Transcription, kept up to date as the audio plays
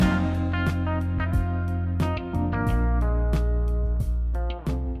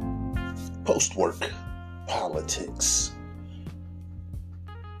ghost work, politics.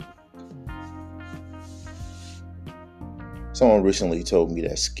 Someone recently told me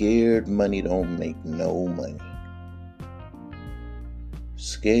that scared money don't make no money.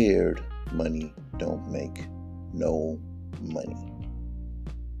 Scared money don't make no money.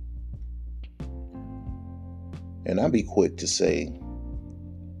 And I'll be quick to say,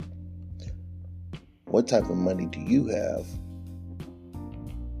 what type of money do you have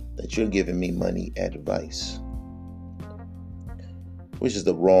that you're giving me money advice? Which is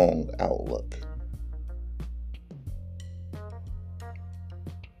the wrong outlook.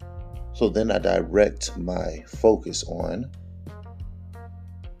 So then I direct my focus on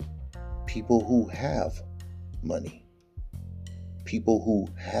people who have money. People who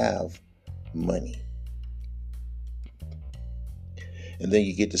have money. And then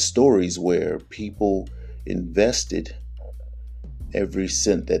you get the stories where people invested every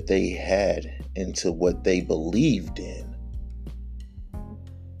cent that they had into what they believed in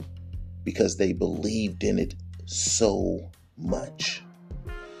because they believed in it so much.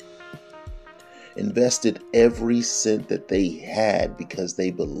 Invested every cent that they had because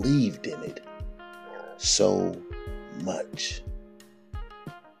they believed in it so much.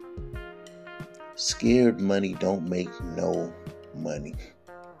 Scared money don't make no money.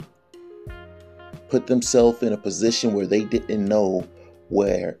 Put themselves in a position where they didn't know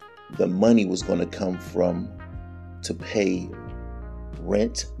where the money was going to come from to pay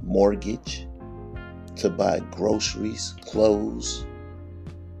rent, mortgage, to buy groceries, clothes.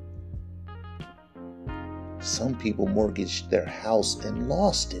 Some people mortgaged their house and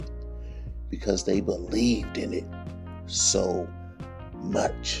lost it because they believed in it so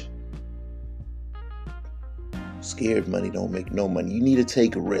much. Scared money don't make no money. You need to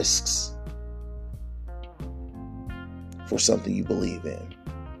take risks for something you believe in.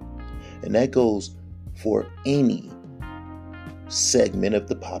 And that goes for any segment of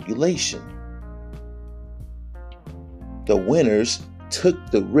the population. The winners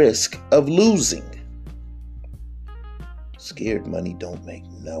took the risk of losing. Scared money don't make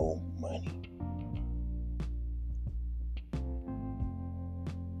no money.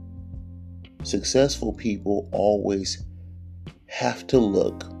 Successful people always have to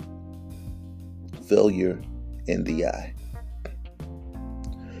look failure in the eye.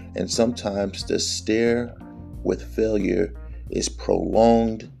 And sometimes the stare with failure is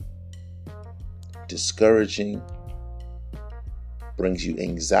prolonged, discouraging, brings you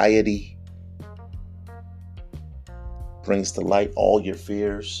anxiety, brings to light all your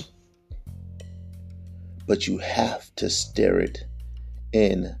fears. But you have to stare it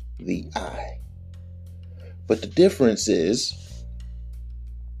in the eye. But the difference is,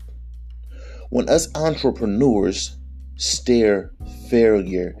 when us entrepreneurs stare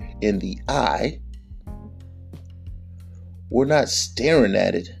failure in the eye, we're not staring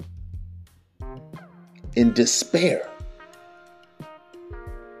at it in despair.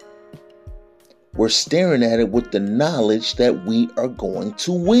 We're staring at it with the knowledge that we are going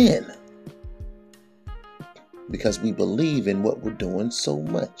to win. Because we believe in what we're doing so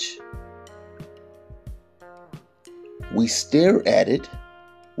much. We stare at it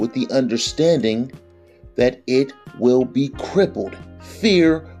with the understanding that it will be crippled.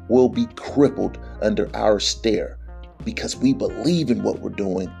 Fear will be crippled under our stare because we believe in what we're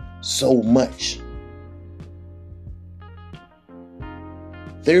doing so much.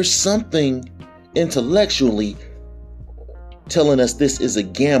 There's something intellectually telling us this is a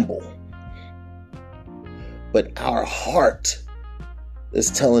gamble. But our heart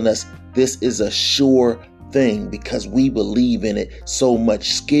is telling us this is a sure thing because we believe in it so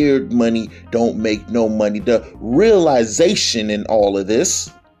much. Scared money don't make no money. The realization in all of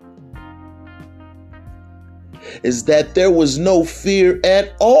this is that there was no fear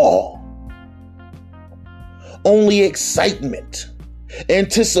at all. Only excitement,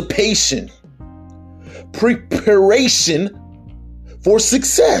 anticipation, preparation for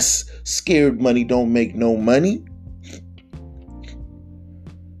success. Scared money don't make no money.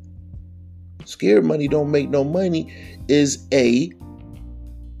 Scared money don't make no money is a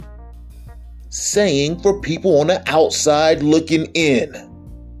saying for people on the outside looking in.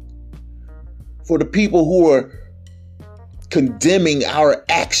 For the people who are condemning our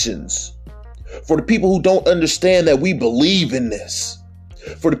actions. For the people who don't understand that we believe in this.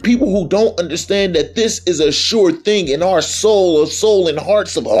 For the people who don't understand that this is a sure thing in our soul of soul and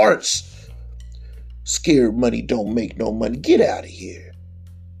hearts of hearts. Scared money don't make no money. Get out of here.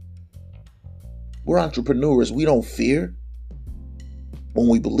 We're entrepreneurs. We don't fear. When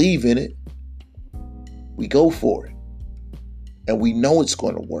we believe in it, we go for it. And we know it's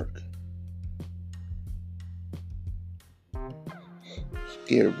going to work.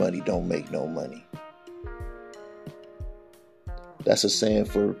 Scared money don't make no money. That's a saying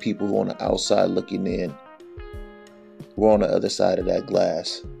for people who are on the outside looking in. We're on the other side of that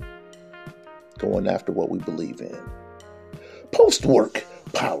glass, going after what we believe in. Post-work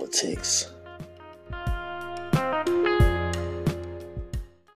politics.